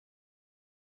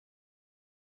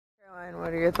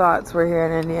What are your thoughts? We're here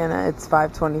in Indiana. It's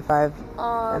 5:25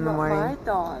 in the morning. My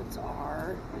thoughts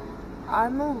are,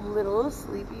 I'm a little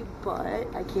sleepy, but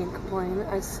I can't complain.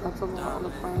 I slept a lot on the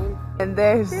plane. And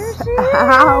there's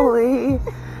Allie.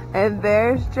 And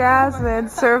there's Jasmine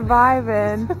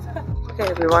surviving. Okay,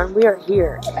 everyone, we are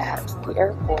here at the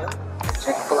airport.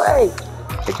 Chick-fil-A.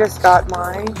 I just got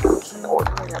mine.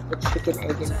 Ordering up the chicken,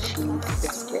 egg, and cheese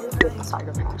biscuit with a side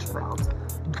of hash browns.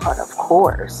 But of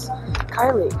course,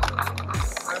 Kylie,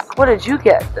 what did you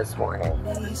get this morning?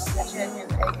 Chicken,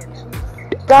 egg, and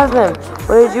cheese. Jasmine,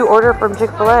 what did you order from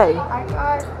Chick-fil-A? I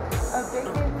got a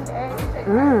bacon, egg,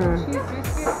 and cheese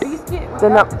biscuit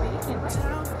without bacon.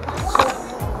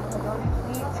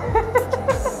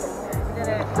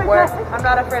 I'm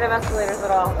not afraid of escalators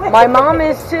at all. My mom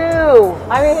is too.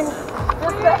 I mean,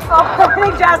 I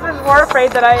think Jasmine's more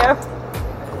afraid than I am.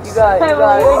 You got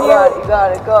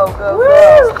it. Go.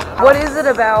 What is it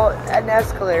about an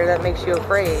escalator that makes you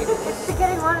afraid? It's the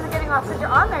getting on and the getting off. Because you're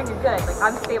on there and you're good. Like,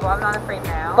 I'm stable. I'm not afraid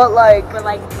now. But like in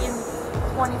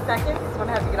 20 seconds, when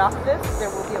I have to get off of this, there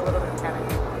will be a little bit of panic.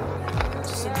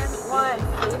 And one.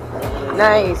 Safety.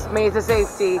 Nice. Maze of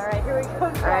safety. All right, here we go.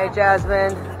 All right,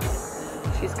 Jasmine.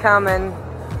 She's coming.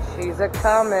 She's a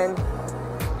coming.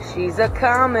 She's a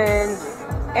coming.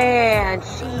 And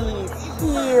she's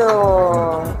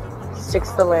here.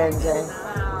 Sticks the landing.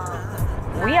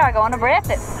 We are going to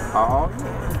breakfast. Oh.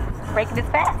 Breaking this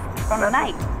fast from the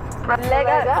night.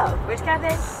 Let go. Which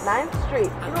cafe? 9th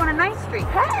Street. We're going to 9th Street.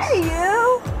 Hey,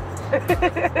 you.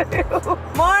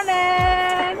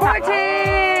 Morning.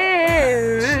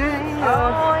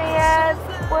 Oh, yes.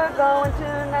 We're going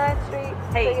to 9th Street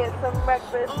to get some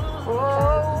breakfast. We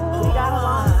got a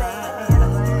long day.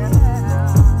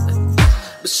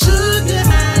 But sugar,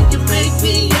 how you make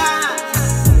me high?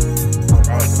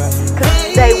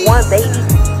 Cause they want.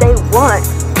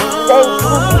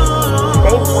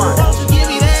 Give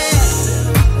me that.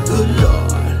 Good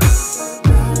Lord.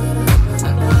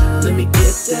 Let me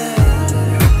get that.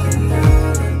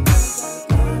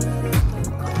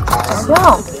 Go.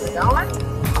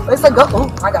 It's a go. Oh,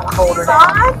 I gotta hold her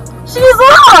down. She's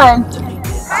on!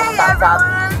 Hey, everyone.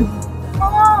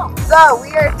 So, we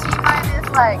are T-minus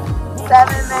like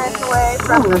 7 minutes away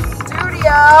from the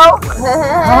studio.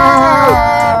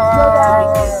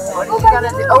 What are you gonna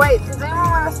do? Oh, wait, does anyone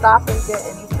want to stop and get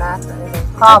any snacks or anything?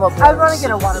 Probably. I want to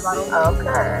get a water bottle.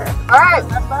 Okay. Alright.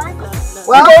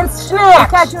 Well, then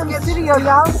snacks! Catch you in the studio,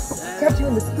 y'all. Catch you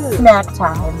in the studio. Snack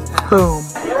time. Boom.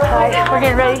 Alright, we're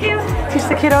getting ready. Teach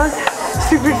the kiddos.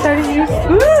 Super excited.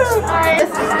 Woo!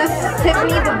 This is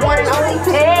Tiffany, the one and only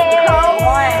Tiffany Co.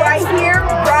 Right here,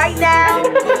 right now,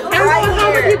 right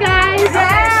here. You guys,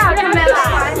 yeah, come in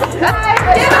line.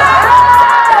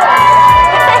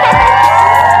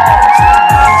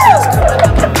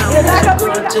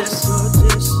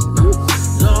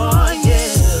 Lord, yeah.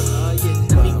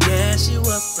 Let me gas you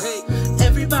up.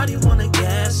 Everybody wanna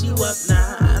gas you up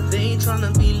now. They ain't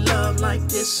tryna be loved like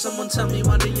this. Someone tell me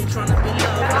why they ain't tryna be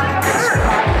loved like this.